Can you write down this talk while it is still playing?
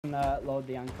Load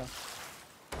the anchor.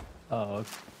 Oh,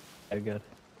 okay, good.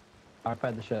 I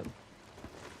repaired the ship.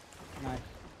 Nice.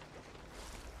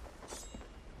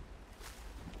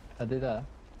 I do that.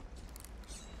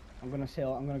 I'm gonna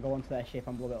go onto their ship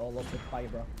and blow it all up with fire,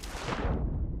 bro.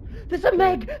 There's a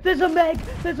Meg! There's a Meg!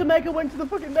 There's a Meg! I went to the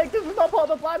fucking Meg! This was not part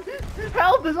of the plan!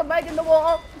 Help! There's a Meg in the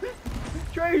water!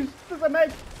 Truce! There's a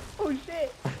Meg! Oh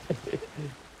shit!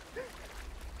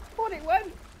 What it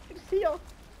went? It's here!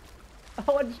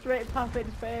 I went straight past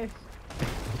its face.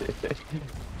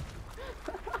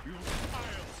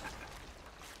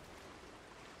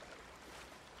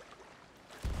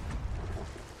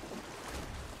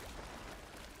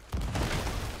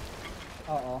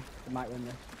 Uh-oh, they might win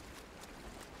this.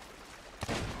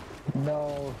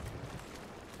 No.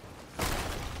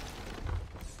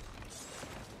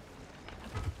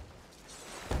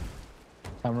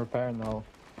 I'm repairing the hull.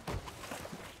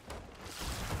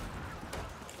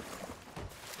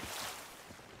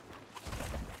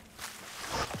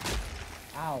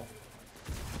 Ow.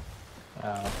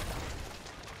 Oh.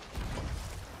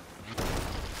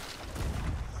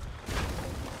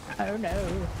 Oh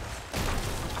no.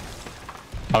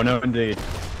 Oh no, indeed.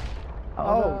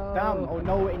 Oh, no. damn. Oh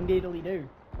no, indeedly do.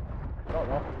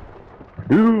 Uh-oh.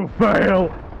 You fail!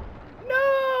 No!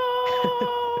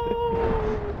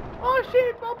 Oh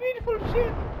shit, our beautiful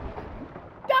ship!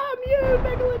 Damn you,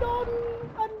 Megalodon!